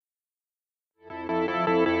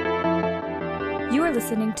You're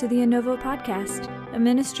listening to the Innovo Podcast, a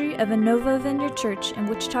ministry of Innovo Vineyard Church in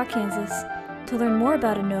Wichita, Kansas. To learn more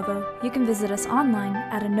about Innovo, you can visit us online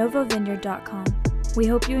at innovovineyard.com. We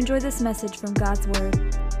hope you enjoy this message from God's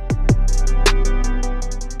Word.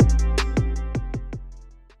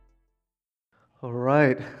 All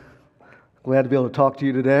right. Glad to be able to talk to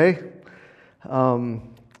you today.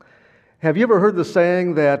 Have you ever heard the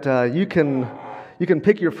saying that you can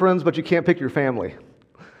pick your friends, but you can't pick your family?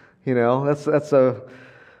 You know, that's a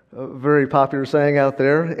very popular saying out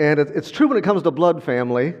there, and it's true when it comes to blood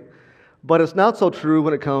family, but it's not so true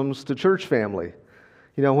when it comes to church family.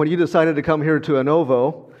 You know, when you decided to come here to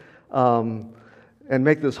Innovo and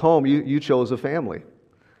make this home, you chose a family,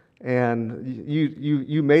 and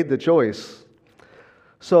you made the choice.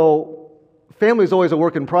 So family is always a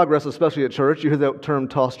work in progress, especially at church. You hear that term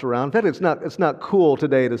tossed around. In fact, it's not cool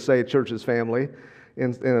today to say church is family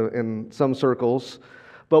in some circles.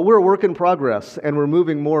 But we're a work in progress, and we're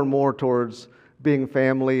moving more and more towards being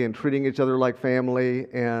family and treating each other like family.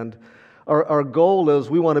 And our goal is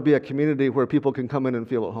we want to be a community where people can come in and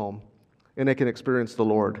feel at home, and they can experience the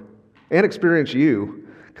Lord and experience you,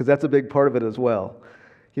 because that's a big part of it as well.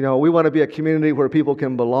 You know, we want to be a community where people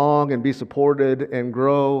can belong and be supported and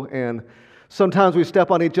grow. And sometimes we step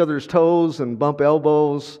on each other's toes and bump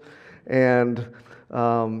elbows and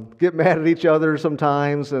get mad at each other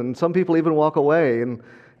sometimes, and some people even walk away.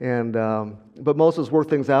 But most of us work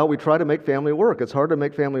things out. We try to make family work. It's hard to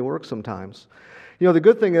make family work sometimes. You know, the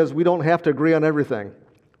good thing is we don't have to agree on everything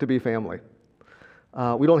to be family.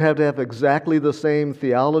 We don't have to have exactly the same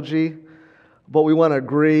theology, but we want to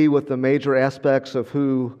agree with the major aspects of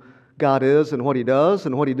who God is and what He does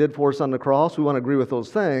and what He did for us on the cross. We want to agree with those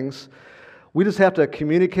things. We just have to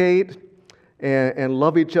communicate and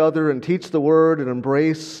love each other and teach the Word and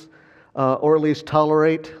embrace or at least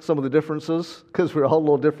tolerate some of the differences, because we're all a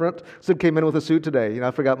little different. Sid came in with a suit today. You know,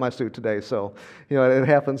 I forgot my suit today, so you know it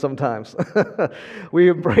happens sometimes. We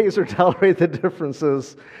embrace or tolerate the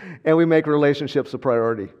differences, and we make relationships a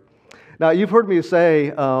priority. Now, you've heard me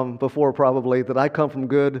say before probably that I come from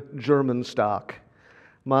good German stock.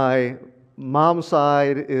 My mom's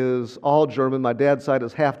side is all German. My dad's side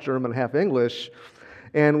is half German, half English.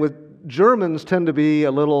 And with Germans tend to be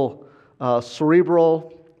a little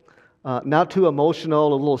cerebral, not too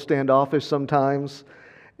emotional, a little standoffish sometimes,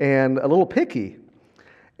 and a little picky.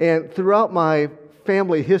 And throughout my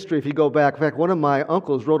family history, if you go back, in fact, one of my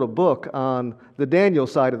uncles wrote a book on the Daniel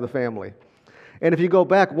side of the family. And if you go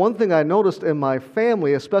back, one thing I noticed in my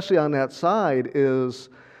family, especially on that side, is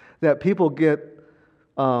that people get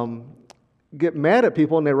mad at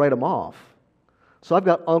people and they write them off. So I've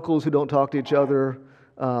got uncles who don't talk to each other,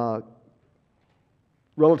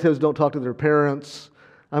 relatives don't talk to their parents.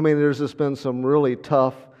 I mean, there's just been some really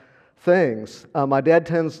tough things. My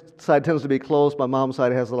dad's side tends to be close. My mom's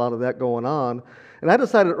side has a lot of that going on. And I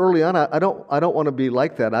decided early on, I don't want to be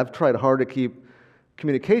like that. I've tried hard to keep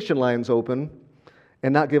communication lines open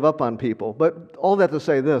and not give up on people. But all that to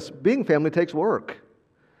say this, being family takes work.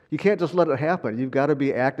 You can't just let it happen. You've got to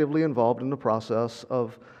be actively involved in the process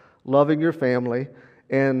of loving your family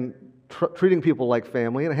and treating people like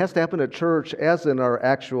family. And it has to happen at church as in our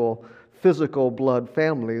actual physical blood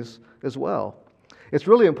families as well. It's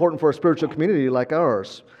really important for a spiritual community like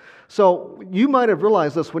ours. So you might have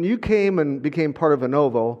realized this when you came and became part of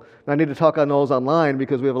Innovo. And I need to talk on those online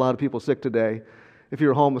because we have a lot of people sick today. If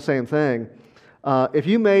you're home, the same thing. If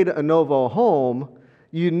you made Innovo home,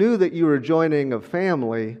 you knew that you were joining a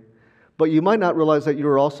family, but you might not realize that you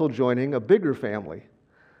were also joining a bigger family.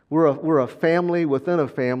 We're a family within a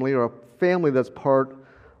family, or a family that's part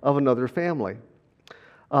of another family.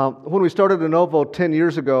 When we started Innovo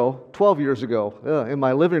 12 years ago, in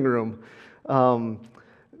my living room, I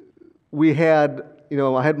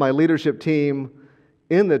had my leadership team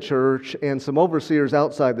in the church and some overseers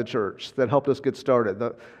outside the church that helped us get started.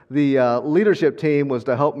 The leadership team was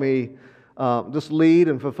to help me just lead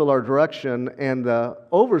and fulfill our direction, and the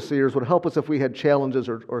overseers would help us if we had challenges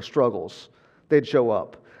or struggles. They'd show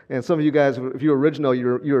up. And some of you guys, if you're original,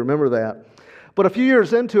 you remember that. But a few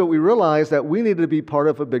years into it, we realized that we needed to be part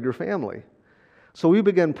of a bigger family. So we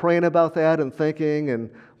began praying about that and thinking and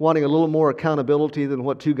wanting a little more accountability than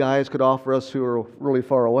what two guys could offer us who are really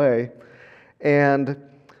far away. And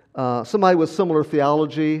somebody with similar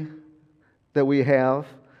theology that we have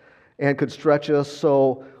and could stretch us.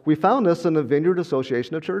 So we found this in the Vineyard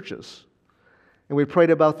Association of Churches. And we prayed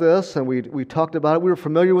about this and we talked about it. We were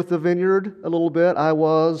familiar with the Vineyard a little bit. I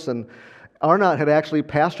was, and Arnott had actually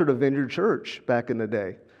pastored a Vineyard church back in the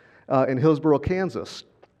day in Hillsboro, Kansas.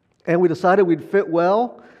 And we decided we'd fit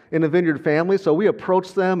well in the Vineyard family, so we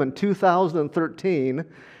approached them in 2013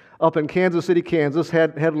 up in Kansas City, Kansas,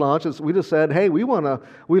 had lunch. We just said, hey, we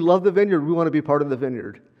love the vineyard. We want to be part of the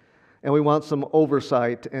vineyard. And we want some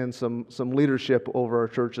oversight and some leadership over our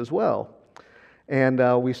church as well.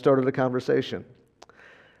 And we started a conversation.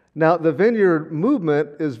 Now, the vineyard movement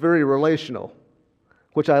is very relational,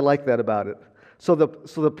 which I like that about it. So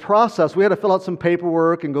the process, we had to fill out some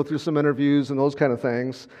paperwork and go through some interviews and those kind of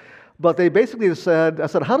things. But they basically said, I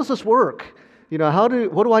said, how does this work? You know,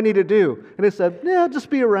 what do I need to do? And they said, yeah, just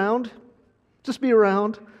be around. Just be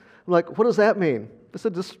around. I'm like, what does that mean? They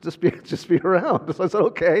said, just be around. So I said,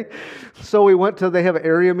 okay. So we went to, they have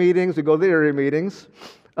area meetings. We go to the area meetings.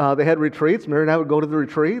 They had retreats. Mary and I would go to the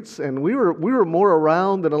retreats. And we were more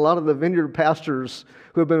around than a lot of the vineyard pastors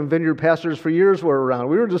who have been vineyard pastors for years were around.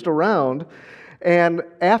 We were just around. And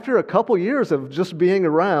after a couple years of just being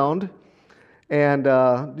around and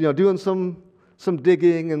doing some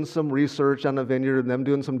digging and some research on the vineyard and them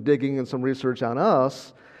doing some digging and some research on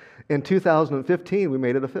us, in 2015 we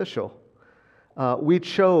made it official. We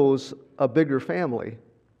chose a bigger family,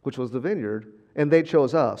 which was the vineyard, and they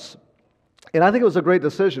chose us. And I think it was a great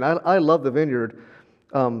decision. I love the vineyard.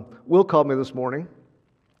 Will called me this morning.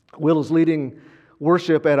 Will is leading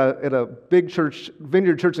worship at a big church,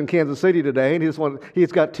 Vineyard Church in Kansas City today, and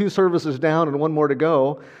he's got 2 services down and 1 more to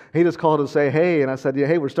go. He just called to say, hey, and I said, yeah,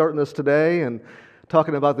 hey, we're starting this today, and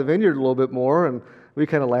talking about the vineyard a little bit more, and we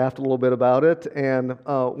kind of laughed a little bit about it. And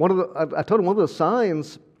I told him one of the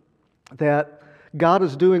signs that God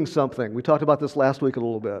is doing something. We talked about this last week a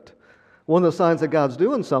little bit. One of the signs that God's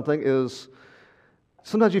doing something is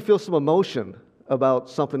sometimes you feel some emotion about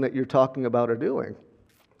something that you're talking about or doing.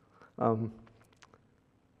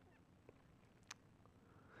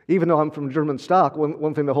 Even though I'm from German stock,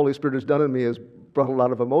 one thing the Holy Spirit has done in me is brought a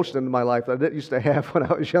lot of emotion into my life that I didn't used to have when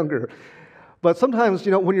I was younger. But sometimes,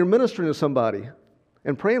 when you're ministering to somebody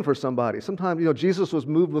and praying for somebody, sometimes, Jesus was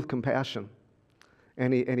moved with compassion,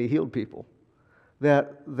 and he healed people.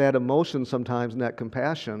 That emotion sometimes and that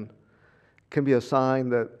compassion can be a sign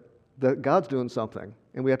that God's doing something,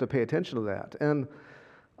 and we have to pay attention to that. And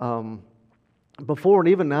before and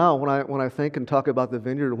even now, when I think and talk about the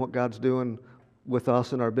vineyard and what God's doing with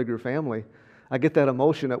us and our bigger family, I get that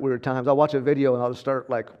emotion at weird times. I'll watch a video and I'll just start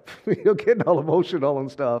getting all emotional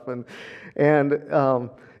and stuff. And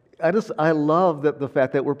I love the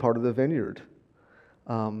fact that we're part of the vineyard.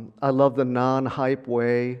 I love the non-hype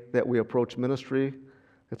way that we approach ministry.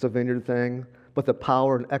 It's a vineyard thing. But the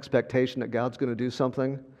power and expectation that God's going to do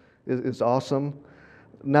something is awesome.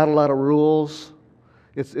 Not a lot of rules.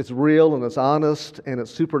 It's real and it's honest and it's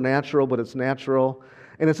supernatural, but it's natural.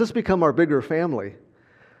 And it's just become our bigger family.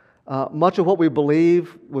 Much of what we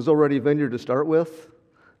believe was already vineyard to start with,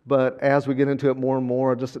 but as we get into it more and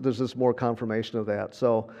more, there's just more confirmation of that.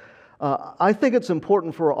 So I think it's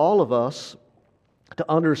important for all of us to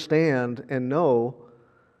understand and know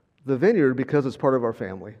the vineyard because it's part of our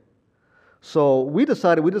family. So we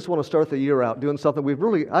decided we just want to start the year out doing something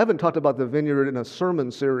I haven't talked about the vineyard in a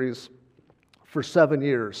sermon series for 7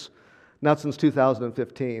 years, not since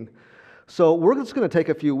 2015. So we're just going to take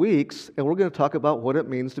a few weeks and we're going to talk about what it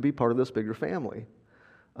means to be part of this bigger family,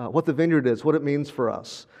 what the vineyard is, what it means for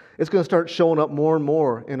us. It's going to start showing up more and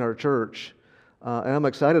more in our church, and I'm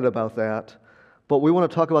excited about that. But we want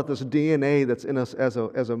to talk about this DNA that's in us as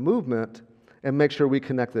a movement and make sure we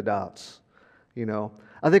connect the dots.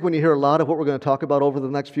 I think when you hear a lot of what we're going to talk about over the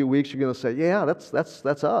next few weeks, you're going to say, yeah, that's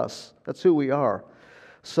us. That's who we are.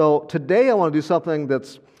 So today I want to do something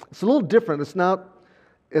it's a little different. It's not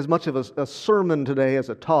as much of a sermon today as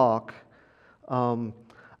a talk.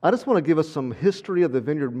 I just want to give us some history of the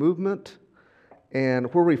vineyard movement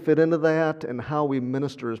and where we fit into that and how we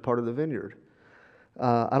minister as part of the vineyard.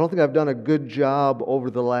 I don't think I've done a good job over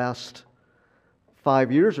the last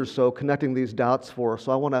 5 years or so connecting these dots for us,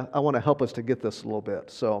 so I want to help us to get this a little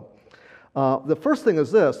bit. So the first thing is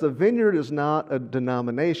this: the vineyard is not a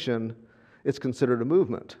denomination, it's considered a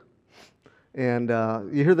movement. And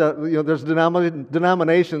you hear that, there's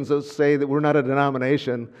denominations that say that we're not a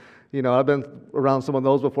denomination. I've been around some of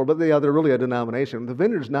those before, but they're really a denomination. The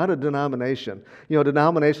vineyard's not a denomination.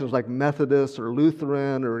 Denominations like Methodist or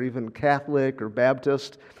Lutheran or even Catholic or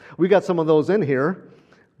Baptist. We got some of those in here,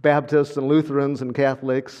 Baptists and Lutherans and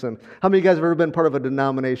Catholics. And how many of you guys have ever been part of a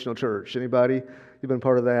denominational church? Anybody? You've been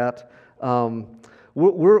part of that?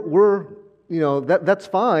 That's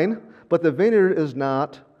fine, but the vineyard is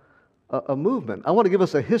not a movement. I want to give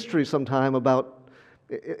us a history sometime about,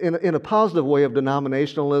 in a positive way, of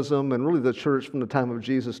denominationalism and really the church from the time of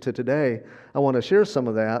Jesus to today. I want to share some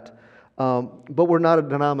of that, but we're not a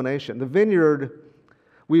denomination. The vineyard,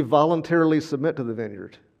 we voluntarily submit to the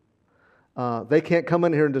vineyard. They can't come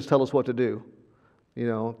in here and just tell us what to do.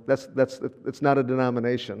 It's not a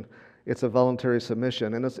denomination. It's a voluntary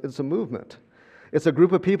submission, and it's a movement. It's a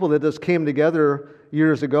group of people that just came together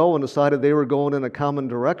years ago and decided they were going in a common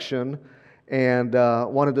direction and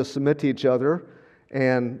wanted to submit to each other,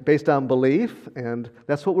 and based on belief, and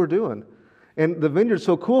that's what we're doing. And the Vineyard's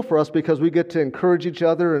so cool for us because we get to encourage each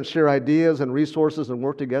other and share ideas and resources and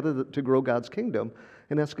work together to grow God's kingdom,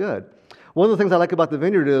 and that's good. One of the things I like about the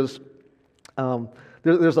Vineyard is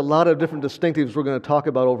there's a lot of different distinctives we're going to talk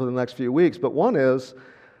about over the next few weeks, but one is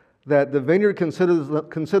that the Vineyard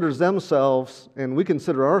considers themselves, and we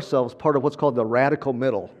consider ourselves, part of what's called the radical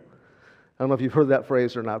middle. I don't know if you've heard that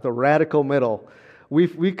phrase or not, the radical middle.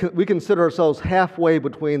 We consider ourselves halfway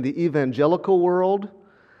between the evangelical world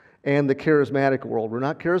and the charismatic world. We're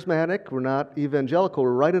not charismatic, we're not evangelical,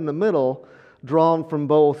 we're right in the middle, drawn from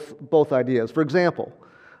both ideas. For example,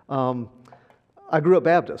 I grew up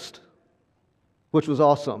Baptist, which was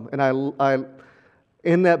awesome, and I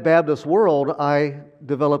in that Baptist world, I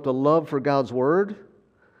developed a love for God's Word,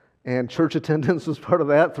 and church attendance was part of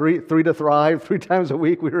that. Three to Thrive, 3 times a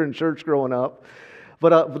week we were in church growing up.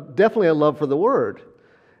 But definitely a love for the Word.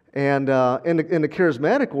 And in the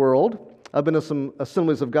charismatic world, I've been to some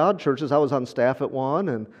Assemblies of God churches. I was on staff at one,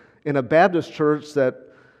 and in a Baptist church that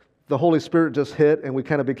the Holy Spirit just hit, and we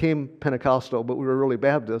kind of became Pentecostal, but we were really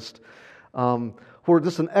Baptist, where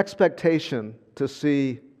just an expectation to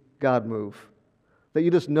see God move. That you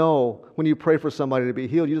just know when you pray for somebody to be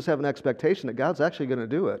healed, you just have an expectation that God's actually going to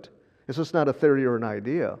do it. It's just not a theory or an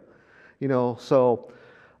idea.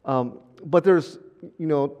 But there's,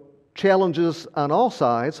 challenges on all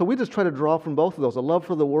sides, so we just try to draw from both of those, a love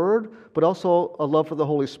for the Word, but also a love for the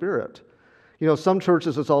Holy Spirit. Some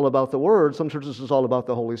churches it's all about the Word, some churches it's all about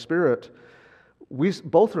the Holy Spirit.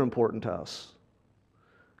 Both are important to us.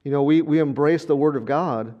 We embrace the Word of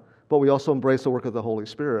God, but we also embrace the work of the Holy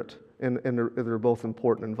Spirit. And they're both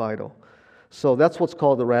important and vital. So that's what's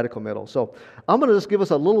called the radical middle. So I'm going to just give us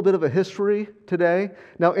a little bit of a history today.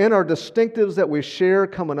 Now, in our distinctives that we share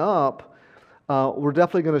coming up, we're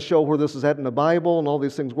definitely going to show where this is at in the Bible and all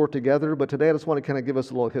these things work together. But today I just want to kind of give us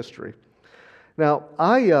a little history. Now,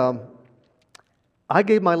 I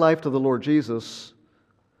gave my life to the Lord Jesus,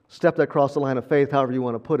 stepped across the line of faith, however you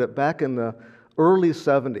want to put it, back in the early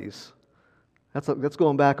 70s. That's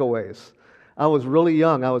going back a ways. I was really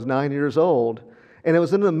young. I was 9 years old. And it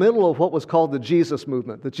was in the middle of what was called the Jesus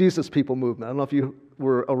movement, the Jesus People movement. I don't know if you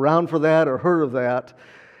were around for that or heard of that.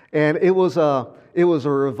 And it was a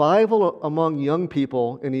revival among young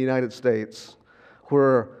people in the United States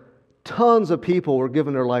where tons of people were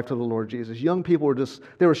giving their life to the Lord Jesus. Young people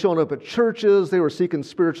they were showing up at churches. They were seeking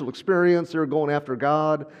spiritual experience. They were going after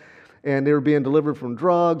God. And they were being delivered from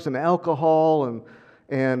drugs and alcohol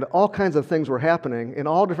and all kinds of things were happening in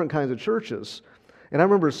all different kinds of churches. And I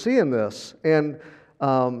remember seeing this, and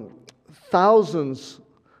thousands,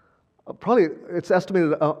 it's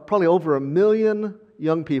estimated probably over 1 million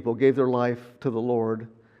young people gave their life to the Lord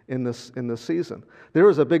in this season. There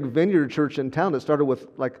was a big Vineyard church in town that started with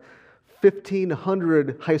like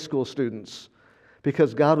 1,500 high school students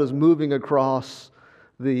because God was moving across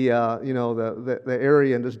the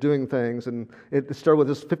area and just doing things, and it started with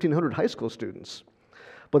this 1,500 high school students.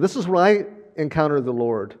 But this is where I encountered the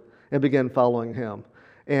Lord and began following Him.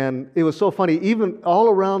 And it was so funny, even all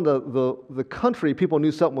around the country, people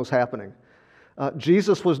knew something was happening.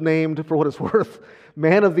 Jesus was named, for what it's worth,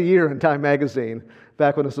 Man of the Year in Time magazine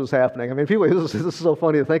back when this was happening. I mean, people, this is so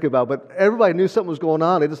funny to think about, but everybody knew something was going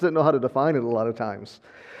on. They just didn't know how to define it a lot of times.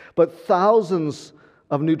 But thousands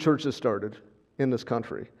of new churches started in this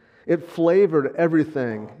country. It flavored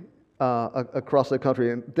everything across the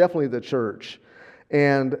country, and definitely the church.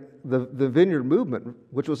 And the Vineyard movement,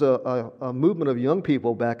 which was a movement of young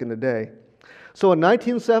people back in the day. So in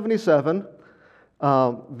 1977,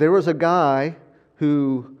 there was a guy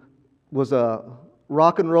who was a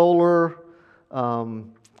rock and roller,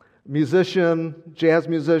 musician, jazz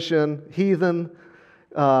musician, heathen,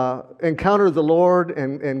 encountered the Lord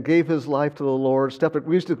and gave his life to the Lord.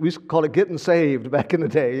 We used to call it getting saved back in the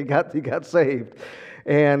day. He got saved.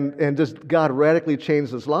 And just God radically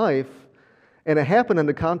changed his life. And it happened in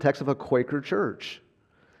the context of a Quaker church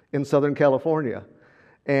in Southern California.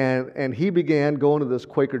 And he began going to this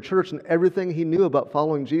Quaker church, and everything he knew about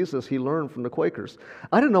following Jesus, he learned from the Quakers.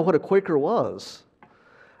 I didn't know what a Quaker was.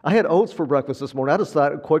 I had oats for breakfast this morning. I just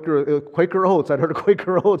thought Quaker oats. I'd heard of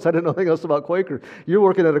Quaker oats. I didn't know anything else about Quaker. You're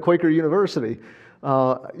working at a Quaker university.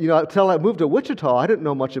 Until I moved to Wichita, I didn't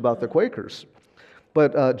know much about the Quakers.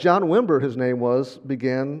 But John Wimber, his name was,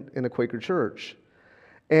 began in a Quaker church.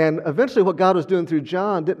 And eventually what God was doing through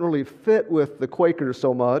John didn't really fit with the Quakers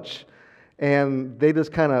so much. and they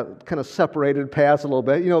just kind of separated paths a little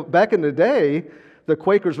bit. Back in the day, the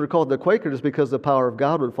Quakers were called the Quakers because the power of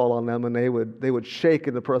God would fall on them, and they would shake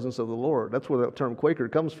in the presence of the Lord. That's where the term Quaker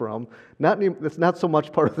comes from. It's not so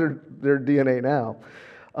much part of their DNA now.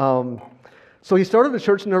 So he started a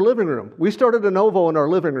church in their living room. We started a Novo in our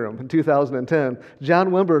living room in 2010.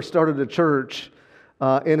 John Wimber started a church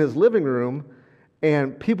in his living room,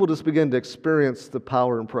 and people just began to experience the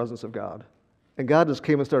power and presence of God. And God just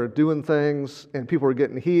came and started doing things, and people were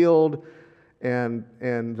getting healed, and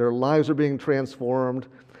their lives are being transformed.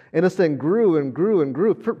 And this thing grew and grew and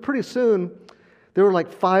grew. Pretty soon, there were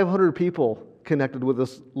like 500 people connected with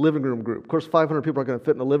this living room group. Of course, 500 people aren't going to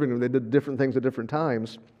fit in a living room. They did different things at different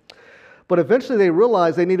times. But eventually they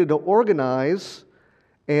realized they needed to organize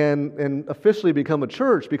and officially become a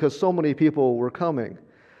church because so many people were coming.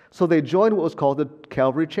 So they joined what was called the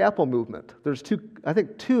Calvary Chapel movement. There's two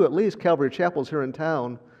at least Calvary Chapels here in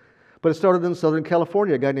town, but it started in Southern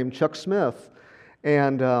California, a guy named Chuck Smith.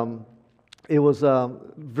 And it was a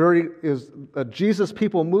Jesus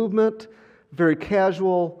People movement, very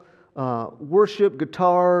casual, worship,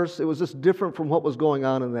 guitars. It was just different from what was going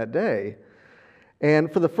on in that day.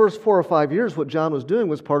 And for the first 4 or 5 years, what John was doing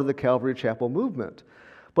was part of the Calvary Chapel movement.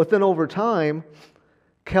 But then over time,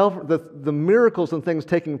 the miracles and things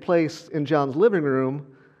taking place in John's living room,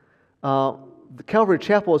 the Calvary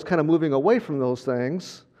Chapel is kind of moving away from those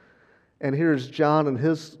things. And here's John and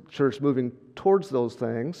his church moving towards those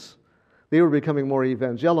things. They were becoming more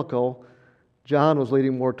evangelical. John was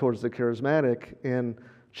leading more towards the charismatic. And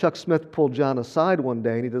Chuck Smith pulled John aside one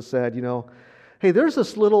day and he just said, hey, there's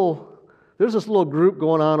this little group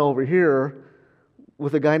going on over here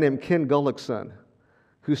with a guy named Ken Gullickson,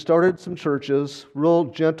 who started some churches, real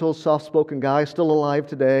gentle, soft-spoken guy, still alive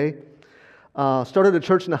today. Started a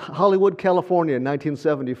church in Hollywood, California in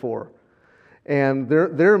 1974. And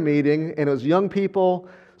their meeting, and it was young people.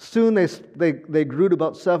 Soon they grew to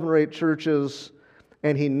about 7 or 8 churches,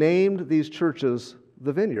 and he named these churches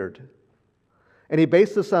the Vineyard. And he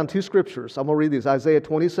based this on 2 scriptures. I'm going to read these, Isaiah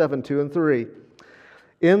 27, 2 and 3.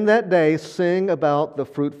 In that day, sing about the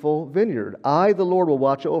fruitful vineyard. I, the Lord, will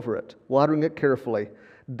watch over it, watering it carefully.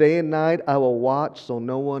 Day and night I will watch so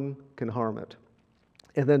no one can harm it.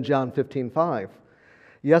 And then John 15:5.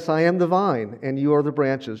 Yes, I am the vine, and you are the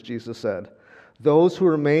branches, Jesus said. Those who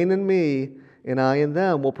remain in me, and I in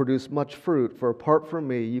them, will produce much fruit, for apart from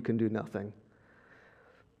me you can do nothing.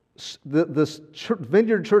 The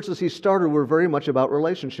vineyard churches he started were very much about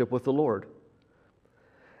relationship with the Lord.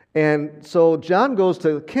 And so John goes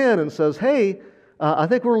to Ken and says, hey, I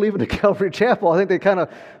think we're leaving the Calvary Chapel. I think they kind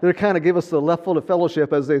of give us the left foot of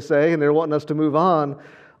fellowship, as they say, and they're wanting us to move on.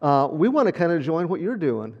 We want to kind of join what you're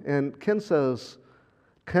doing. And Ken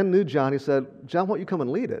knew John. He said, John, why don't you come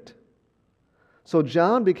and lead it? So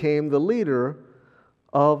John became the leader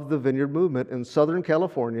of the Vineyard movement in Southern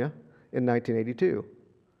California in 1982.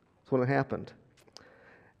 That's when it happened.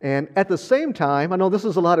 And at the same time, I know this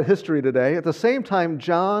is a lot of history today, at the same time,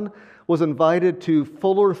 John was invited to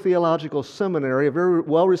Fuller Theological Seminary, a very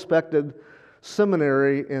well-respected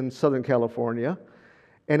seminary in Southern California,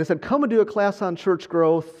 and it said, come and do a class on church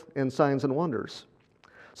growth and signs and wonders.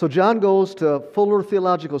 So John goes to Fuller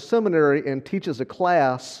Theological Seminary and teaches a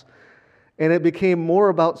class, and it became more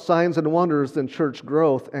about signs and wonders than church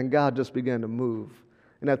growth, and God just began to move.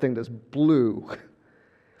 And that thing just blew.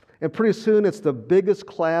 And pretty soon, it's the biggest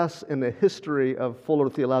class in the history of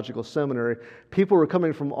Fuller Theological Seminary. People were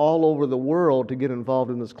coming from all over the world to get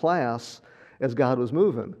involved in this class as God was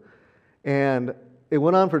moving. And it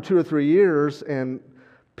went on for 2 or 3 years, and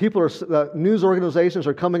news organizations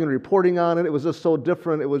are coming and reporting on it. It was just so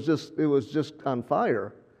different. It was just on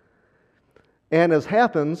fire. And as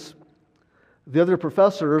happens, the other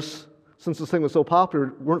professors, since this thing was so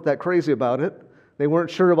popular, weren't that crazy about it. They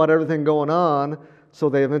weren't sure about everything going on, so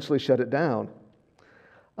they eventually shut it down.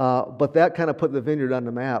 But that kind of put the Vineyard on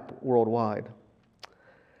the map worldwide.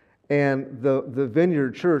 And the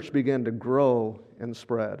Vineyard Church began to grow and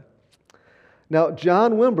spread. Now,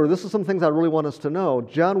 John Wimber, this is some things I really want us to know.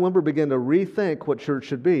 John Wimber began to rethink what church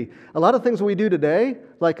should be. A lot of things we do today,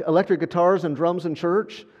 like electric guitars and drums in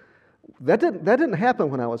church, that didn't happen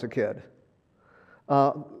when I was a kid.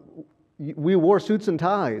 We wore suits and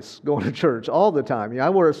ties going to church all the time. I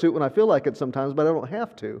wear a suit when I feel like it sometimes, but I don't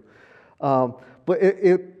have to. But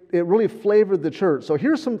it really flavored the church. So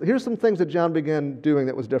here's some things that John began doing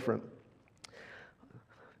that was different.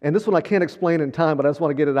 And this one I can't explain in time, but I just want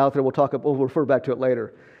to get it out there. We'll refer back to it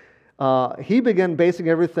later. He began basing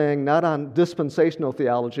everything not on dispensational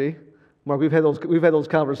theology. Mark, we've had those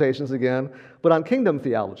conversations again, but on kingdom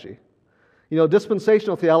theology.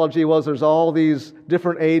 Dispensational theology was there's all these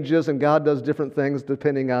different ages and God does different things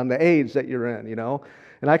depending on the age that you're in,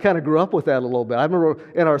 And I kind of grew up with that a little bit. I remember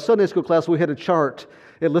in our Sunday school class we had a chart.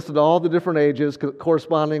 It listed all the different ages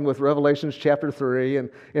corresponding with Revelations chapter 3. And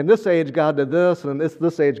in this age God did this, and in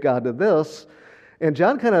this age God did this. And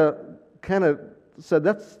John kind of said,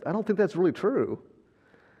 I don't think that's really true.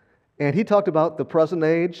 And he talked about the present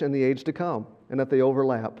age and the age to come, and that they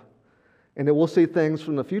overlap. And that we'll see things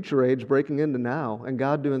from the future age breaking into now, and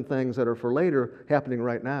God doing things that are for later happening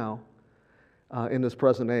right now in this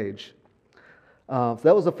present age. So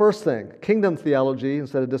that was the first thing, kingdom theology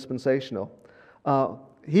instead of dispensational.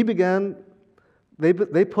 They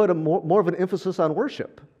put more of an emphasis on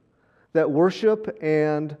worship, that worship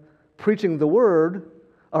and preaching the word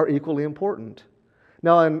are equally important.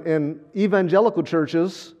 Now, in evangelical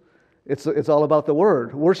churches, it's all about the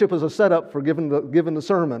word. Worship is a setup for giving the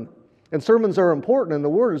sermon. And sermons are important, and the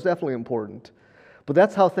word is definitely important. But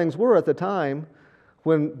that's how things were at the time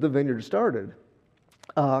when the Vineyard started.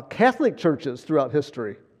 Catholic churches throughout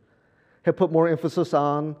history have put more emphasis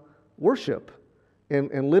on worship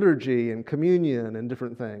and liturgy and communion and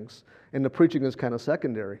different things. And the preaching is kind of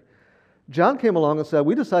secondary. John came along and said,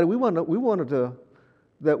 we decided we wanted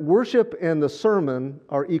that worship and the sermon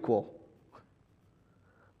are equal.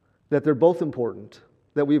 That they're both important.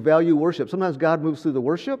 That we value worship. Sometimes God moves through the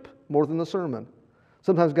worship more than the sermon.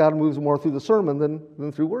 Sometimes God moves more through the sermon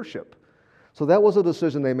than through worship. So that was a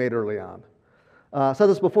decision they made early on. I said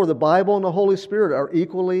this before, the Bible and the Holy Spirit are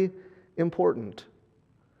equally important.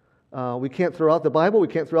 We can't throw out the Bible, we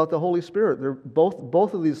can't throw out the Holy Spirit.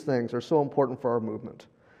 Both of these things are so important for our movement.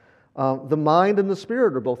 The mind and the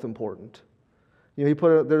spirit are both important. He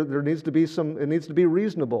put there needs to be it needs to be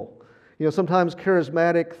reasonable. Sometimes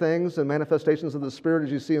charismatic things and manifestations of the Spirit,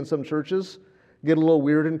 as you see in some churches, get a little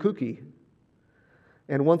weird and kooky.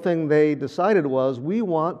 And one thing they decided was, we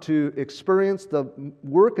want to experience the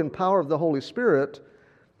work and power of the Holy Spirit,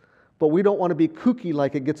 but we don't want to be kooky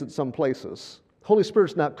like it gets at some places. Holy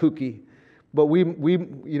Spirit's not kooky, but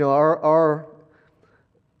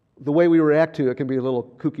the way we react to it can be a little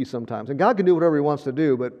kooky sometimes. And God can do whatever He wants to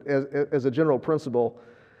do, but as a general principle,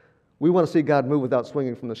 we want to see God move without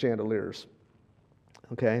swinging from the chandeliers.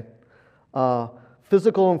 Okay?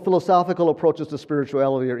 Physical and philosophical approaches to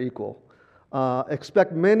spirituality are equal.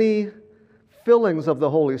 Expect many fillings of the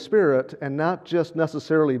Holy Spirit and not just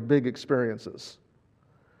necessarily big experiences.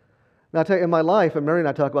 Now, I tell you, in my life, and Mary and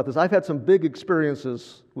I talk about this, I've had some big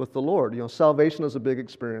experiences with the Lord. Salvation is a big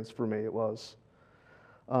experience for me, it was.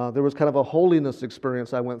 There was kind of a holiness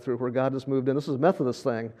experience I went through where God just moved in. This is a Methodist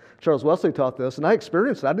thing. Charles Wesley taught this, and I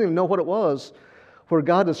experienced it. I didn't even know what it was, where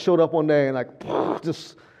God just showed up one day and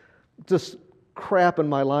just crap in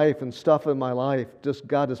my life and stuff in my life,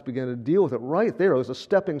 God just began to deal with it right there. It was a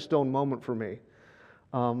stepping stone moment for me.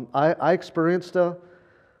 I experienced a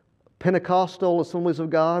Pentecostal Assemblies of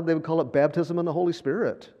God. They would call it baptism in the Holy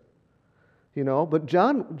Spirit. But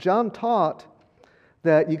John taught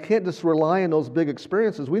that you can't just rely on those big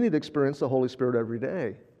experiences. We need to experience the Holy Spirit every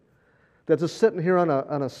day. That just sitting here on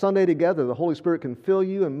a Sunday together, the Holy Spirit can fill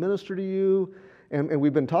you and minister to you. And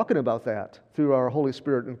we've been talking about that through our Holy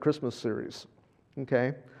Spirit and Christmas series.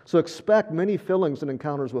 Okay? So expect many fillings and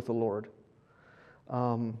encounters with the Lord.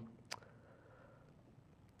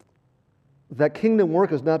 That kingdom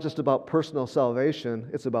work is not just about personal salvation,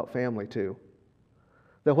 it's about family too.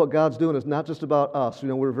 That what God's doing is not just about us.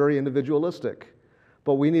 We're very individualistic.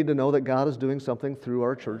 But we need to know that God is doing something through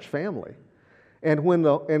our church family. And when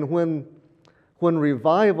a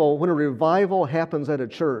revival happens at a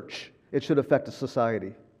church, it should affect a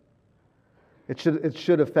society. It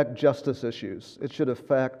should affect justice issues. It should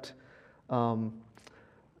affect the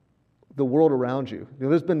world around you.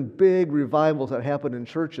 There's been big revivals that happened in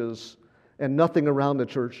churches, and nothing around the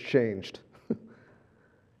church changed.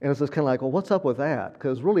 And it's just kind of like, well, what's up with that?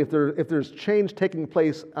 Because really, if there's change taking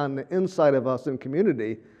place on the inside of us in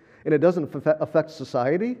community, and it doesn't affect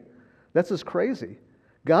society, that's just crazy.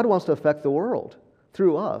 God wants to affect the world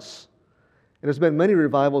through us. And there's been many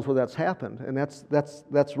revivals where that's happened, and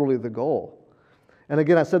that's really the goal. And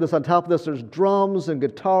again, I said this on top of this, there's drums and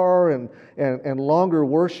guitar and longer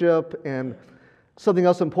worship and something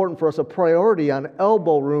else important for us, a priority on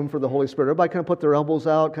elbow room for the Holy Spirit. Everybody kind of put their elbows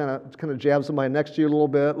out, kind of jab somebody next to you a little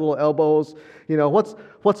bit, little elbows.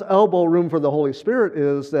 What's elbow room for the Holy Spirit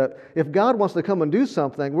is that if God wants to come and do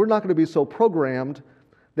something, we're not going to be so programmed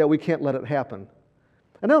that we can't let it happen.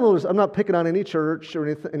 And I'm not picking on any church or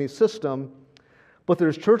any system, but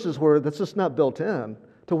there's churches where that's just not built in,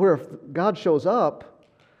 to where if God shows up,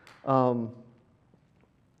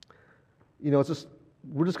 it's just,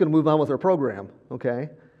 we're just going to move on with our program, okay?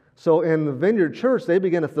 So in the Vineyard Church, they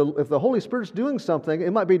begin, if the Holy Spirit's doing something,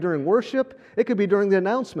 it might be during worship, it could be during the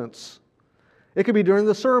announcements, it could be during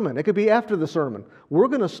the sermon, it could be after the sermon. We're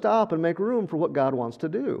going to stop and make room for what God wants to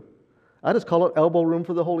do. I just call it elbow room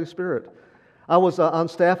for the Holy Spirit. I was on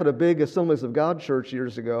staff at a big Assemblies of God church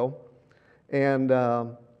years ago, and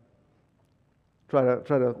try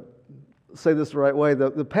to say this the right way.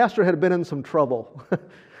 The pastor had been in some trouble,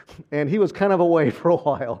 and he was kind of away for a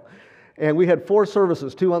while. And we had 4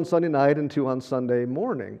 services, 2 on Sunday night and 2 on Sunday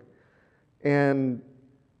morning. And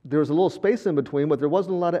there was a little space in between, but there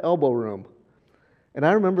wasn't a lot of elbow room. And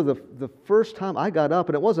I remember the first time I got up,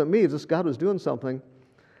 and it wasn't me, just God was doing something,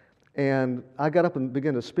 and I got up and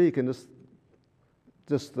began to speak, and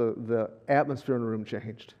just the atmosphere in the room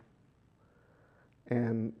changed.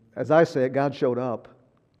 And as I say it, God showed up,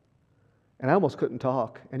 and I almost couldn't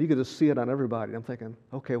talk, and you could just see it on everybody. And I'm thinking,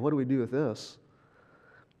 okay, what do we do with this?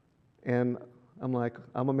 And I'm like,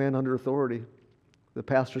 I'm a man under authority. The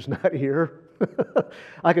pastor's not here.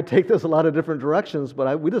 I could take this a lot of different directions,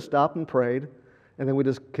 but we just stopped and prayed, and then we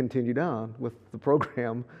just continued on with the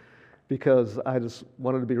program because I just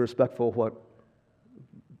wanted to be respectful of what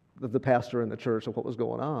the pastor in the church and what was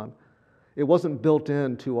going on. It wasn't built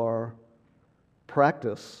into our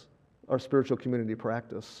practice, our spiritual community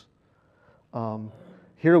practice.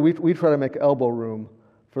 Here we try to make elbow room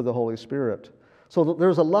for the Holy Spirit. So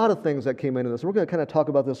there's a lot of things that came into this. We're going to kind of talk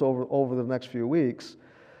about this over the next few weeks.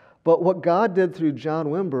 But what God did through John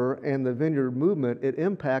Wimber and the Vineyard movement, it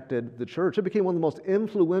impacted the church. It became one of the most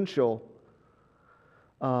influential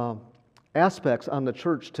aspects on the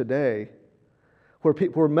church today,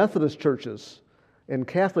 where Methodist churches and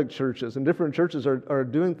Catholic churches and different churches are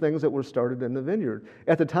doing things that were started in the Vineyard.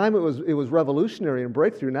 At the time, it was revolutionary and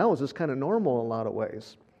breakthrough. Now it's just kind of normal in a lot of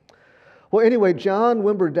ways. Well, anyway, John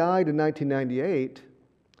Wimber died in 1998,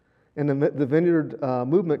 and the Vineyard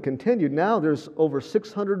movement continued. Now there's over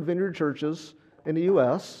 600 Vineyard churches in the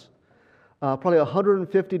U.S., probably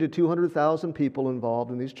 150 to 200,000 people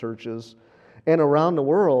involved in these churches, and around the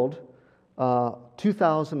world,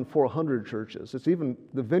 2,400 churches. The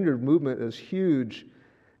Vineyard movement is huge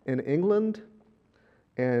in England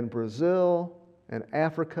and Brazil and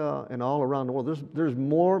Africa and all around the world. There's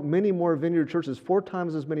many more Vineyard churches, 4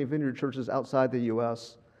 times as many Vineyard churches outside the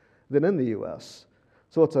U.S. than in the U.S.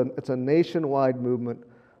 So it's a nationwide movement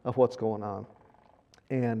of what's going on.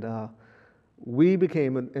 And we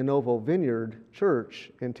became an Innovo Vineyard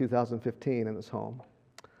church in 2015 in this home.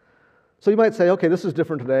 So you might say, okay, this is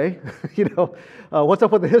different today. What's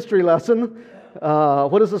up with the history lesson?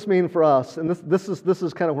 What does this mean for us? And this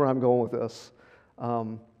is kind of where I'm going with this.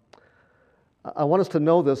 I want us to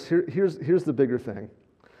know this. Here's the bigger thing.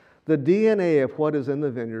 The DNA of what is in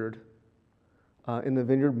the Vineyard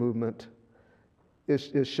movement,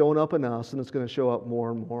 is showing up in us, and it's going to show up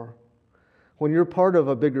more and more. When you're part of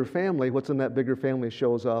a bigger family, what's in that bigger family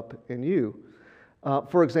shows up in you.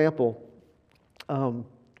 For example,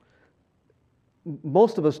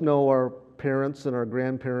 most of us know our parents and our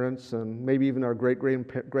grandparents and maybe even our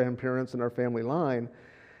great-grandparents in our family line.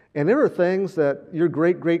 And there are things that your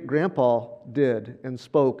great-great-grandpa did and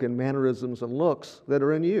spoke and mannerisms and looks that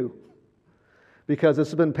are in you. Because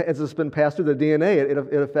it's been passed through the DNA,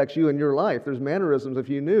 it affects you in your life. There's mannerisms if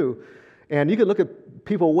you knew. And you could look at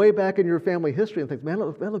people way back in your family history and think, man,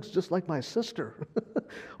 that looks just like my sister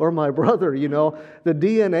or my brother, The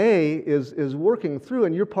DNA is working through,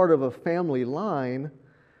 and you're part of a family line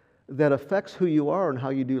that affects who you are and how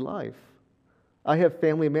you do life. I have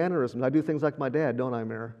family mannerisms. I do things like my dad, don't I,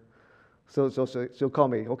 Mary? So she'll call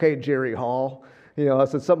me, okay, Jerry Hall.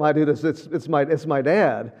 It's something I do. It's my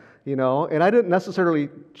dad. And I didn't necessarily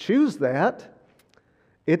choose that.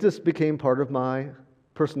 It just became part of my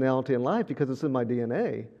personality in life because it's in my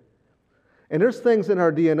DNA. And there's things in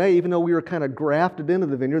our DNA, even though we were kind of grafted into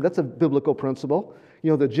the Vineyard. That's a biblical principle.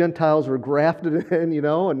 The Gentiles were grafted in,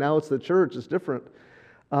 and now it's the church. It's different.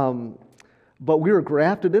 But we were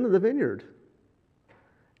grafted into the Vineyard.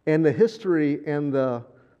 And the history and the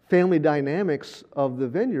family dynamics of the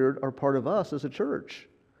Vineyard are part of us as a church.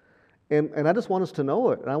 And I just want us to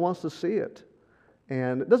know it, and I want us to see it.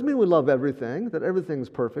 And it doesn't mean we love everything, that everything's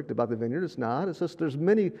perfect about the Vineyard. It's not. It's just there's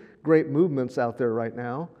many great movements out there right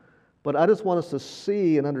now. But I just want us to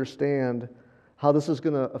see and understand how this is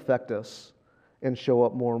going to affect us and show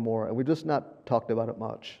up more and more. And we've just not talked about it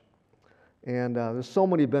much. And there's so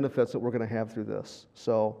many benefits that we're going to have through this.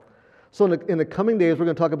 So in the coming days, we're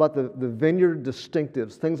going to talk about the Vineyard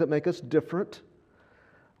distinctives, things that make us different,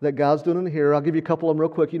 that God's doing in here. I'll give you a couple of them real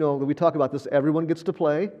quick. We talk about this. Everyone gets to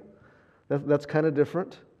play. That's kind of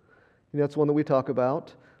different. That's one that we talk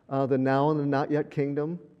about. The now and the not yet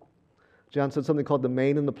kingdom. John said something called the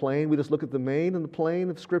main and the plain. We just look at the main and the plain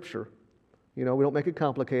of Scripture. We don't make it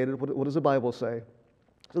complicated. What does the Bible say?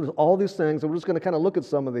 So there's all these things, and we're just going to kind of look at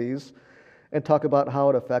some of these and talk about how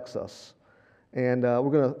it affects us. And we're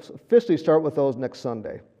going to officially start with those next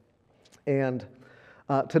Sunday. And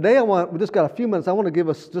today we just got a few minutes. I want to give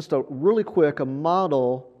us just a really quick, a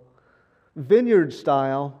model, vineyard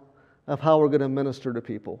style of how we're going to minister to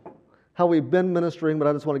people. How we've been ministering, but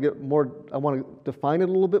I just want to I want to define it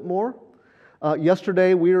a little bit more.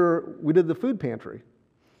 Yesterday we did the food pantry,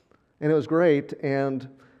 and it was great, and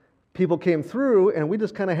people came through, and we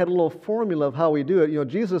just kind of had a little formula of how we do it.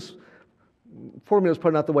 Jesus, formula is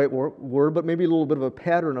probably not the right word, but maybe a little bit of a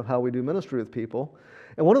pattern of how we do ministry with people.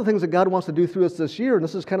 And one of the things that God wants to do through us this year, and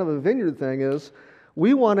this is kind of a vineyard thing, is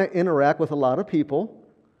we want to interact with a lot of people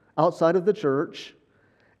outside of the church,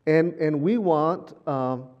 and we want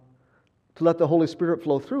to let the Holy Spirit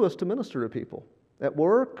flow through us to minister to people. At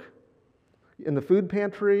work, in the food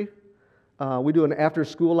pantry, we do an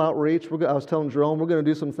after-school outreach. I was telling Jerome, we're going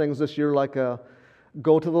to do some things this year like go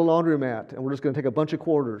to the laundromat, and we're just going to take a bunch of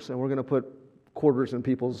quarters, and we're going to put quarters in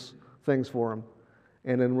people's things for them.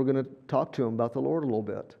 And then we're going to talk to them about the Lord a little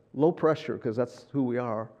bit. Low pressure, because that's who we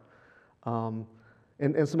are.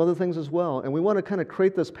 And some other things as well. And we want to kind of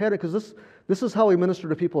create this pattern, because this is how we minister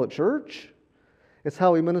to people at church. It's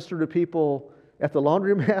how we minister to people at the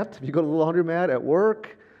laundromat, if you go to the laundromat, at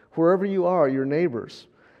work, wherever you are, your neighbors.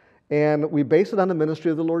 And we base it on the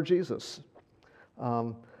ministry of the Lord Jesus.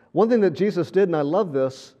 One thing that Jesus did, and I love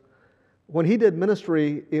this, when he did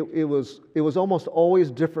ministry, it was almost always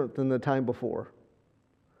different than the time before.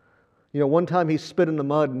 One time he spit in the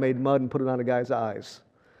mud and made mud and put it on a guy's eyes.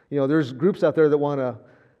 There's groups out there that want a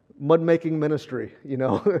mud-making ministry,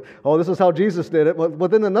 Oh, this is how Jesus did it.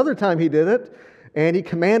 But then another time he did it, and he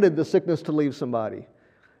commanded the sickness to leave somebody.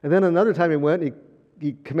 And then another time he went,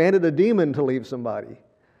 he commanded a demon to leave somebody.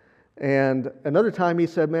 And another time he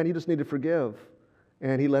said, man, you just need to forgive.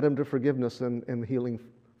 And he led him to forgiveness, and healing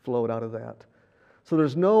flowed out of that. So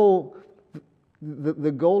there's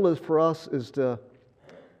the goal is for us is to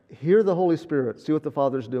hear the Holy Spirit, see what the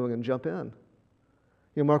Father's doing, and jump in.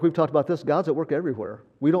 Mark, we've talked about this. God's at work everywhere.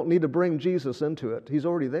 We don't need to bring Jesus into it. He's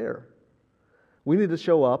already there. We need to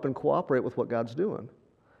show up and cooperate with what God's doing.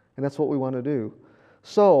 And that's what we want to do.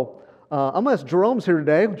 So, I'm going to ask Jerome's here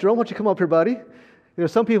today. Jerome, why don't you come up here, buddy?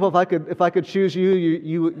 Some people, if I could choose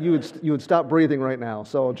you would stop breathing right now.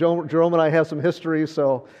 So Jerome and I have some history,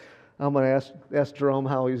 so I'm going to ask Jerome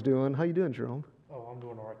how he's doing. How you doing, Jerome? Oh, I'm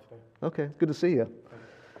doing all right today. Okay, good to see you.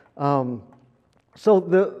 So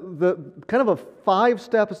the kind of a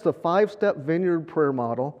it's the five-step vineyard prayer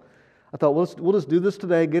model. I thought we'll just do this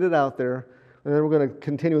today, get it out there, and then we're going to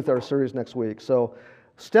continue with our series next week. So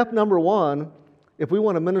step number one, if we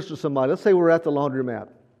want to minister to somebody, let's say we're at the laundromat.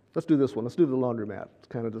 Let's do this one. Let's do the laundromat. It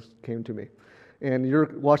kind of just came to me. And you're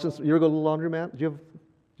going to the laundromat? Did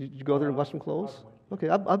you go there and wash some clothes? Okay,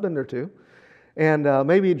 I've been there too. And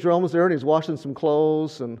maybe Jerome's there and he's washing some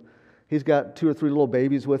clothes, and he's got 2 or 3 little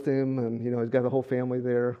babies with him, and he's got the whole family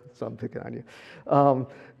there. So I'm picking on you.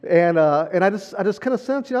 And I just kind of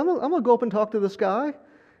sense, I'm going to go up and talk to this guy,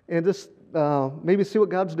 and just maybe see what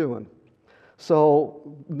God's doing.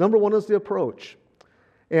 So number one is the approach.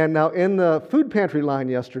 And now in the food pantry line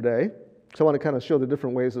yesterday, so I want to kind of show the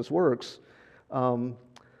different ways this works.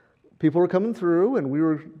 People were coming through, and we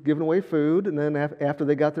were giving away food, and then after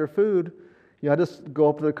they got their food, I just go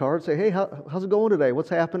up to the car and say, hey, how's it going today? What's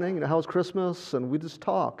happening? How's Christmas? And we just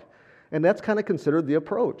talk. And that's kind of considered the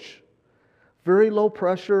approach. Very low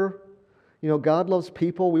pressure. God loves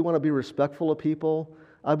people. We want to be respectful of people.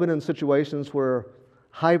 I've been in situations where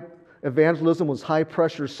evangelism was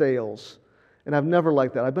high-pressure sales. And I've never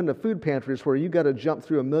liked that. I've been to food pantries where you got to jump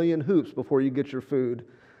through a million hoops before you get your food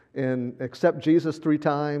and accept Jesus 3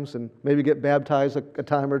 times and maybe get baptized a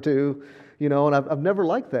time or two, and I've never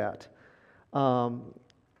liked that.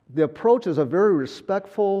 The approach is a very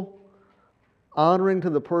respectful, honoring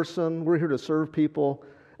to the person. We're here to serve people.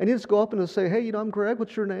 And you just go up and just say, hey, I'm Greg.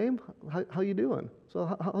 What's your name? How you doing? So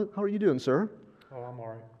how are you doing, sir? Oh, I'm all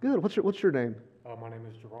right. Good. What's your name? My name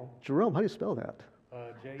is Jerome. Jerome. How do you spell that?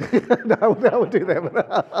 J. No, I would do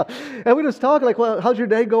that. And we just talk like, well, how's your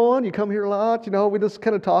day going? You come here a lot, we just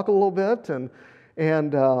kind of talk a little bit, and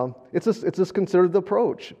it's just considered the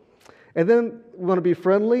approach. And then we want to be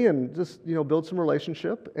friendly and just build some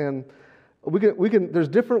relationship, and we can. There's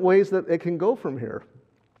different ways that it can go from here.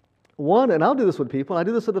 One, and I'll do this with people. I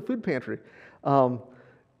do this at the food pantry.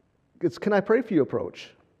 It's can I pray for you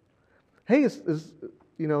approach. Hey,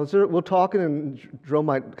 we're talking, and Jerome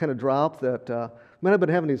might kind of drop that. Man, I've been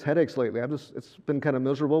having these headaches lately. It's been kind of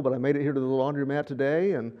miserable, but I made it here to the laundromat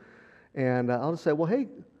today, and And I'll just say, well, hey,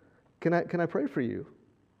 can I pray for you?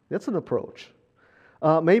 That's an approach.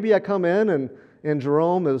 Maybe I come in and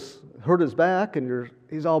Jerome has hurt his back and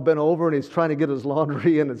he's all bent over and he's trying to get his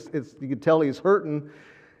laundry and you can tell he's hurting.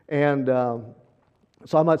 And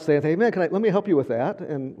so I might say, hey man, let me help you with that.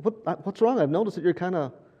 And what's wrong? I've noticed that you're kind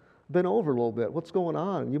of bent over a little bit. What's going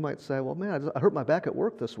on? And you might say, well man, I hurt my back at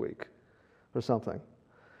work this week or something.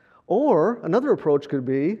 Or another approach could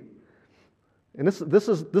be, and this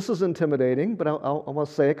is intimidating, but I want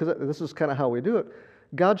to say it because this is kind of how we do it.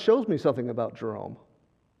 God shows me something about Jerome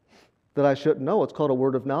that I shouldn't know. It's called a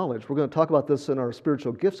word of knowledge. We're going to talk about this in our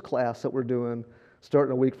spiritual gifts class that we're doing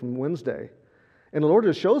starting a week from Wednesday. And the Lord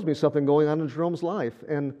just shows me something going on in Jerome's life.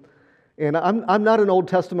 And I'm not an Old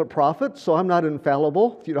Testament prophet, so I'm not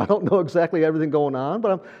infallible. I don't know exactly everything going on,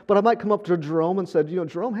 but I might come up to Jerome and said,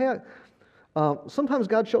 Jerome, hey, sometimes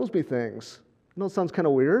God shows me things. I know it sounds kind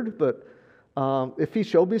of weird, but if he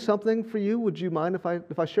showed me something for you, would you mind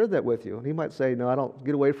if I shared that with you? And he might say, no, I don't.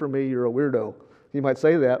 Get away from me. You're a weirdo. He might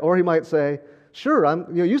say that. Or he might say, sure.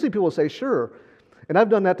 Usually people say, sure. And I've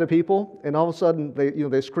done that to people, and all of a sudden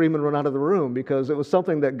they scream and run out of the room because it was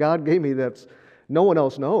something that God gave me that no one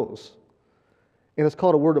else knows. And it's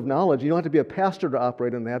called a word of knowledge. You don't have to be a pastor to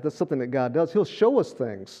operate in that. That's something that God does. He'll show us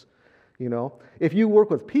things. If you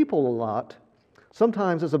work with people a lot,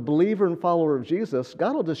 sometimes as a believer and follower of Jesus,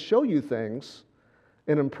 God will just show you things,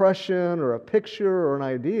 an impression or a picture or an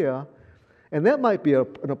idea, and that might be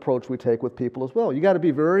an approach we take with people as well. You got to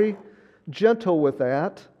be very gentle with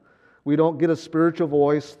that. We don't get a spiritual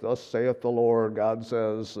voice, thus saith the Lord, God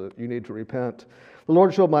says that you need to repent. The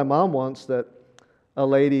Lord showed my mom once that a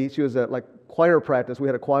lady, she was at choir practice. We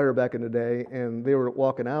had a choir back in the day, and they were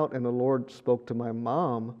walking out, and the Lord spoke to my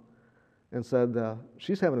mom and said,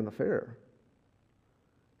 she's having an affair.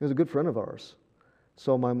 He was a good friend of ours.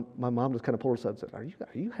 So my mom just kind of pulled her aside and said,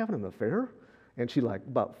 are you having an affair? And she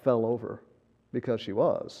about fell over because she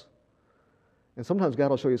was. And sometimes God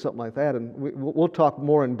will show you something like that, and we'll talk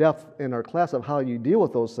more in depth in our class of how you deal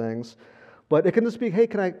with those things. But it can just be, hey,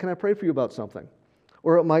 can I pray for you about something?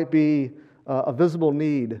 Or it might be a visible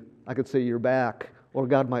need. I could say your back, or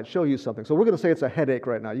God might show you something. So we're going to say it's a headache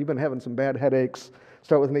right now. You've been having some bad headaches.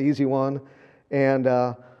 Start with an easy one. And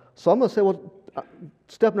so I'm going to say, well,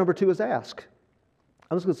 step number 2 is ask.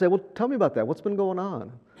 I'm just going to say, well, tell me about that. What's been going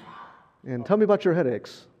on? And tell me about your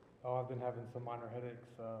headaches. Oh, I've been having some minor headaches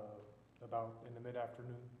about in the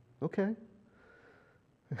mid-afternoon. Okay.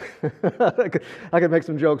 I could make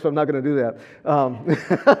some jokes, but I'm not going to do that.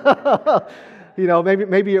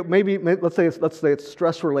 Maybe let's say it's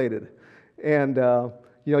stress related, and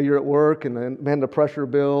you're at work, and then man, the pressure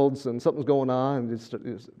builds, and something's going on, and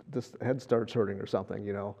this head starts hurting or something,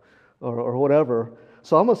 or whatever.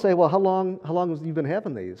 So I'm going to say, well, how long have you been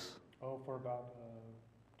having these? Oh, for about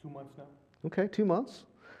 2 months now. Okay, 2 months.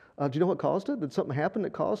 Do you know what caused it? Did something happen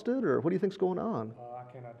that caused it, or what do you think's going on? I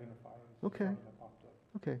can't identify it. Okay. Something that popped up.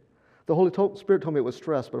 Okay. The Holy Spirit told me it was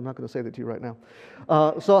stress, but I'm not going to say that to you right now.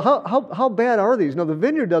 So how bad are these? The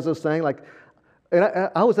Vineyard does this thing,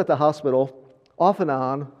 and I was at the hospital off and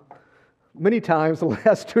on many times the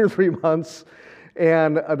last 2 or 3 months,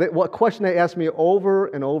 and what question they asked me over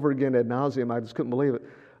and over again ad nauseum, I just couldn't believe it.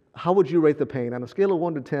 How would you rate the pain? On a scale of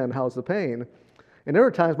 1 to 10, how's the pain? And there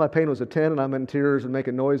were times my pain was a 10 and I'm in tears and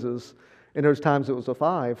making noises, and there's times it was a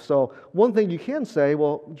 5. So one thing you can say,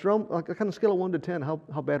 well, Jerome, on a kind of scale of 1 to 10, how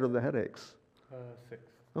bad are the headaches? 6.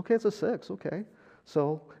 Okay, it's a 6, okay.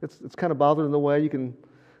 So it's kind of bothering the way you can,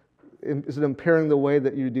 is it impairing the way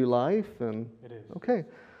that you do life? And It is. okay,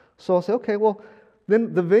 so I'll say, okay, well,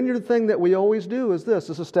 then the Vineyard thing that we always do is this.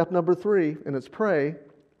 This is step number 3, and it's pray.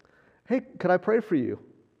 Hey, could I pray for you?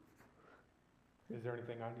 Is there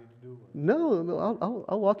anything I need to do? No,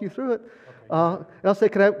 I'll walk you through it. Okay. And I'll say,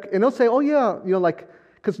 can I? And they'll say, oh yeah,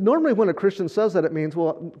 because normally when a Christian says that, it means,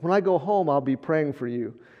 well, when I go home, I'll be praying for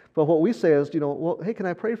you. But what we say is, well, hey, can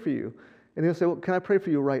I pray for you? And they'll say, well, can I pray for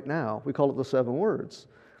you right now? We call it the 7 words.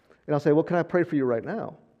 And I'll say, well, can I pray for you right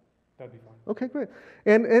now? That'd be fine. Okay, great.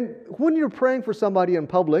 And when you're praying for somebody in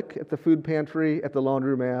public, at the food pantry, at the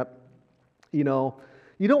laundromat, you don't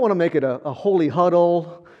want to make it a holy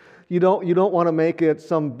huddle. You don't want to make it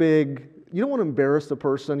some big. You don't want to embarrass the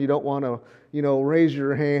person. You don't want to raise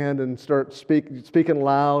your hand and start speaking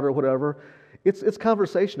loud or whatever. It's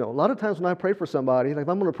conversational. A lot of times when I pray for somebody, if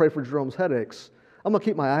I'm going to pray for Jerome's headaches, I'm going to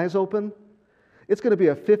keep my eyes open. It's going to be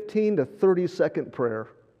a 15 to 30 second prayer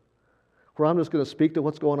where I'm just going to speak to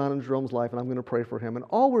what's going on in Jerome's life, and I'm going to pray for him. And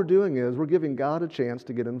all we're doing is we're giving God a chance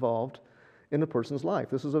to get involved in a person's life.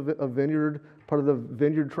 This is a Vineyard, part of the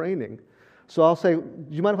Vineyard training. So I'll say, do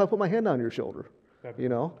you mind if I put my hand on your shoulder?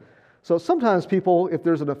 So sometimes people, if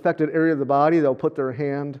there's an affected area of the body, they'll put their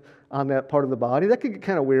hand on that part of the body. That could get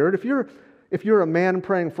kind of weird. If you're a man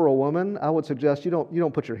praying for a woman, I would suggest you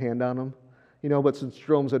don't put your hand on them. But since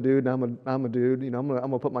Jerome's a dude and I'm a dude, I'm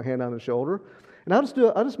gonna put my hand on his shoulder, and I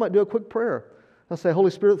just might do a quick prayer. I'll say,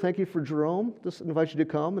 Holy Spirit, thank you for Jerome. Just invite you to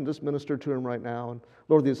come and just minister to him right now. And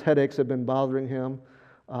Lord, these headaches have been bothering him.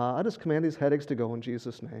 I just command these headaches to go in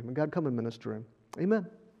Jesus' name. And God, come and minister him. Amen.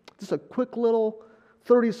 Just a quick little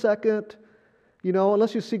 30-second,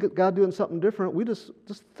 unless you see God doing something different, we just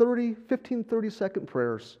 30-second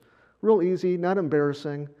prayers. Real easy, not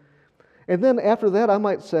embarrassing. And then after that, I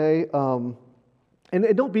might say, and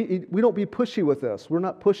we don't be pushy with this. We're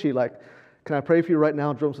not pushy like, can I pray for you right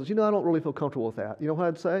now? Jerome says, I don't really feel comfortable with that. You know what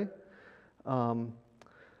I'd say?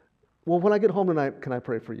 Well, when I get home tonight, can I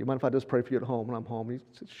pray for you? Mind if I just pray for you at home when I'm home? He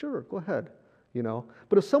said, sure, go ahead.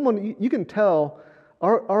 But if someone, you can tell,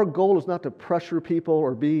 our goal is not to pressure people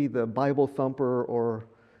or be the Bible thumper or,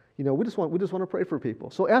 we just want to pray for people.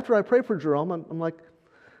 So after I pray for Jerome, I'm like,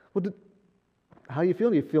 well, how are you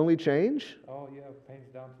feeling? Do you feel any change? Oh, yeah, pain's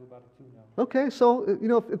down to about a 2 now. Okay, so,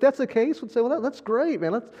 if that's the case, we'd say, well, that's great,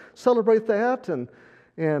 man. Let's celebrate that.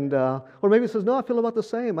 Or maybe it says, no, I feel about the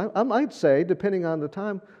same. I might say, depending on the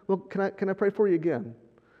time, well, can I pray for you again?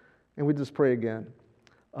 And we just pray again.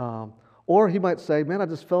 Or he might say, man, I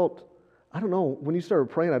just felt, I don't know, when you started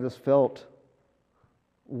praying, I just felt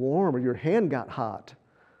warm, or your hand got hot,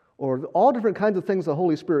 or all different kinds of things the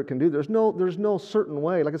Holy Spirit can do. There's no certain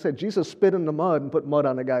way. Like I said, Jesus spit in the mud and put mud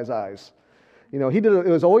on the guy's eyes. He did it.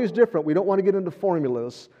 It was always different. We don't want to get into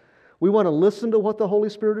formulas. We want to listen to what the Holy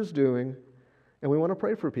Spirit is doing, and we want to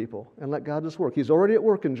pray for people and let God just work. He's already at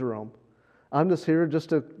work in Jerome. I'm just here just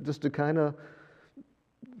to kind of,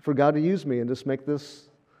 for God to use me and just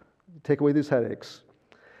take away these headaches.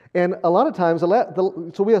 And a lot of times,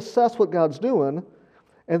 so we assess what God's doing,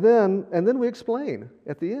 and then we explain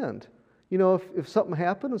at the end. If something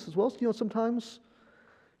happened, and says, well, sometimes,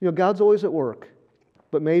 God's always at work.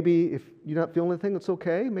 But maybe if you're not feeling anything, it's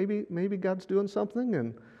okay. Maybe God's doing something,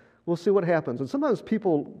 and we'll see what happens. And sometimes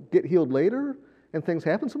people get healed later, and things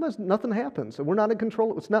happen. Sometimes nothing happens, and we're not in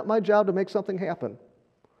control. It's not my job to make something happen.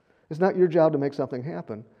 It's not your job to make something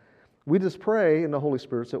happen. We just pray, and the Holy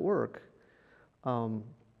Spirit's at work.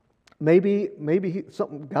 Maybe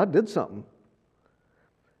God did something,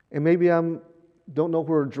 and maybe I don't know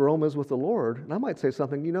where Jerome is with the Lord, and I might say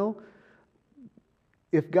something.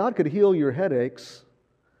 If God could heal your headaches,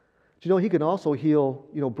 He can also heal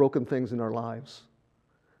broken things in our lives,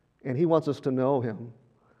 and He wants us to know Him,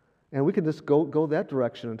 and we can just go that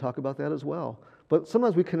direction and talk about that as well. But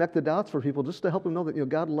sometimes we connect the dots for people just to help them know that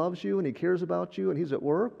God loves you and He cares about you and He's at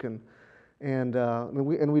work, and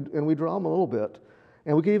we draw them a little bit.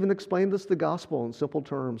 And we can even explain the gospel in simple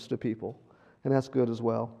terms to people, and that's good as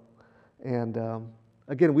well. And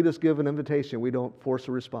again, we just give an invitation. We don't force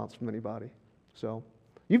a response from anybody. So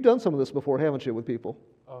you've done some of this before, haven't you, with people?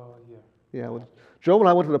 Yeah. Yeah. Jerome and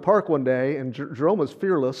I went to the park one day, and Jerome was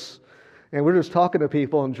fearless, and we're just talking to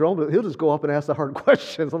people, and Jerome, he'll just go up and ask the hard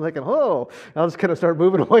questions. I'm thinking, I'll just kind of start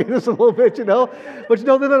moving away just a little bit, But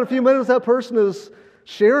then in a few minutes, that person is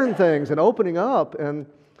sharing things and opening up. And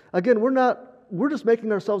again, we're just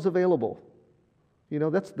making ourselves available.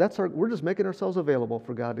 We're just making ourselves available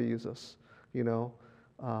for God to use us. That's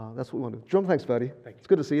what we want to do. Jerome, thanks, buddy. Thank you. It's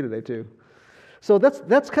good to see you today, too. So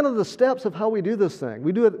that's kind of the steps of how we do this thing.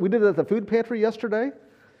 We did it at the food pantry yesterday.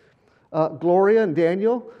 Gloria and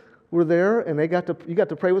Daniel were there, and you got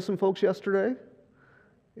to pray with some folks yesterday.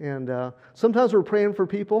 And sometimes we're praying for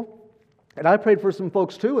people, and I prayed for some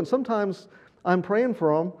folks too. And sometimes I'm praying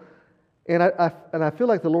for them, and I feel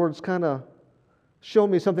like the Lord's kind of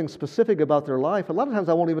shown me something specific about their life. A lot of times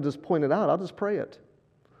I won't even just point it out. I'll just pray it.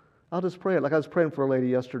 Like I was praying for a lady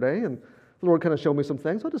yesterday, and the Lord kind of showed me some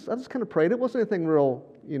things. I just kind of prayed. It wasn't anything real,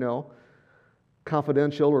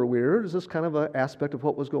 confidential or weird. It's just kind of an aspect of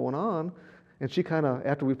what was going on. And she kind of,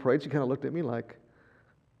 after we prayed, she kind of looked at me like,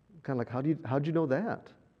 how'd you know that?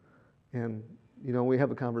 And, we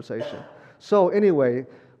have a conversation. So anyway,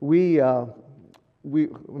 let me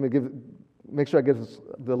make sure I get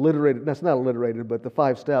the alliterated, that's not alliterated, but the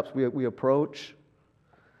 5 steps. We approach,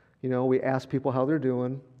 we ask people how they're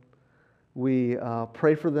doing. We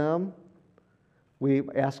pray for them. We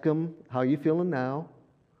ask them, how are you feeling now?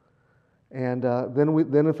 And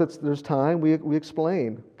then if there's time, we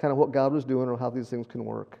explain kind of what God was doing or how these things can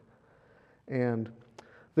work. And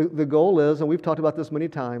the goal is, and we've talked about this many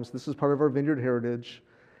times, this is part of our Vineyard heritage,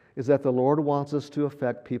 is that the Lord wants us to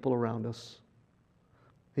affect people around us.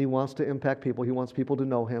 He wants to impact people. He wants people to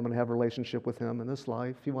know Him and have a relationship with Him in this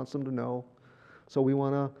life. He wants them to know. So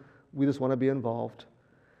we just want to be involved.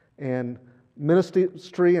 And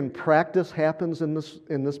ministry and practice happens in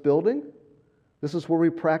this building. This is where we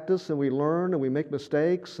practice and we learn and we make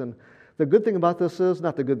mistakes. And the good thing about this is,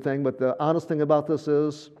 not the good thing, but the honest thing about this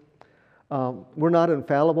is, we're not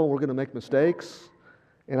infallible. We're going to make mistakes.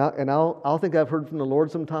 And I'll think I've heard from the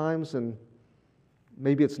Lord sometimes, and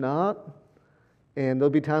maybe it's not. And there'll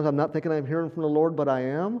be times I'm not thinking I'm hearing from the Lord, but I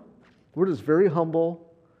am. We're just very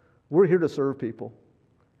humble. We're here to serve people,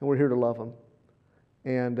 and we're here to love them,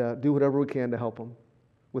 and do whatever we can to help them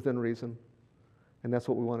within reason. And that's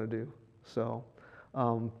what we want to do. So,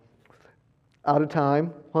 out of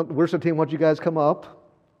time, worship team, why don't you guys come up?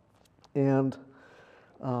 And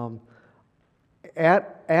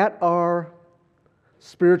at our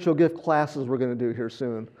spiritual gift classes we're going to do here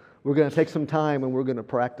soon, we're going to take some time and we're going to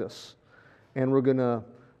practice. And we're going to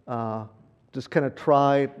just kind of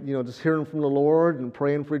try, just hearing from the Lord and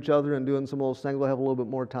praying for each other and doing some of those things. We'll have a little bit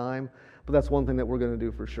more time, but that's one thing that we're going to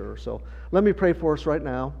do for sure. So let me pray for us right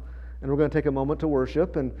now, and we're going to take a moment to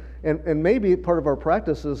worship. And maybe part of our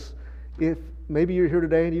practice is, if maybe you're here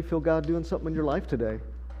today and you feel God doing something in your life today,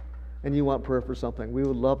 and you want prayer for something, we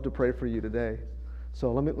would love to pray for you today.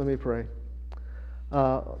 So let me pray.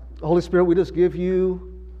 Holy Spirit, we just give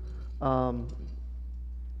you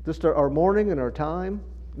just our morning and our time.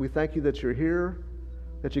 We thank you that you're here,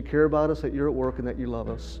 that you care about us, that you're at work, and that you love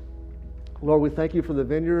us. Lord, we thank you for the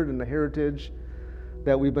vineyard and the heritage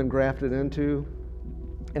that we've been grafted into.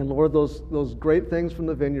 And Lord, those great things from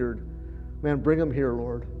the vineyard, man, bring them here,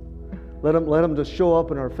 Lord. Let them just show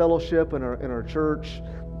up in our fellowship, in our church,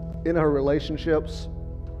 in our relationships.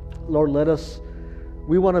 Lord,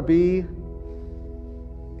 we want to be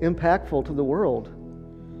impactful to the world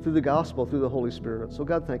through the gospel, through the Holy Spirit. So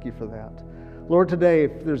God, thank you for that. Lord, today,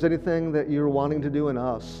 if there's anything that you're wanting to do in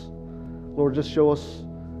us, Lord, just show us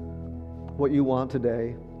what you want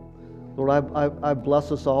today. Lord, I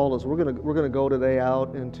bless us all as we're gonna go today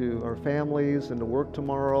out into our families, into work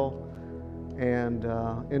tomorrow, and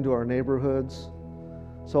into our neighborhoods.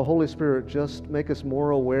 So Holy Spirit, just make us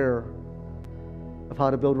more aware of how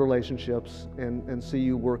to build relationships and see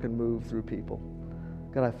you work and move through people.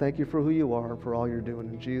 God, I thank you for who you are and for all you're doing.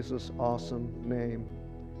 In Jesus' awesome name,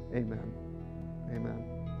 amen. Amen.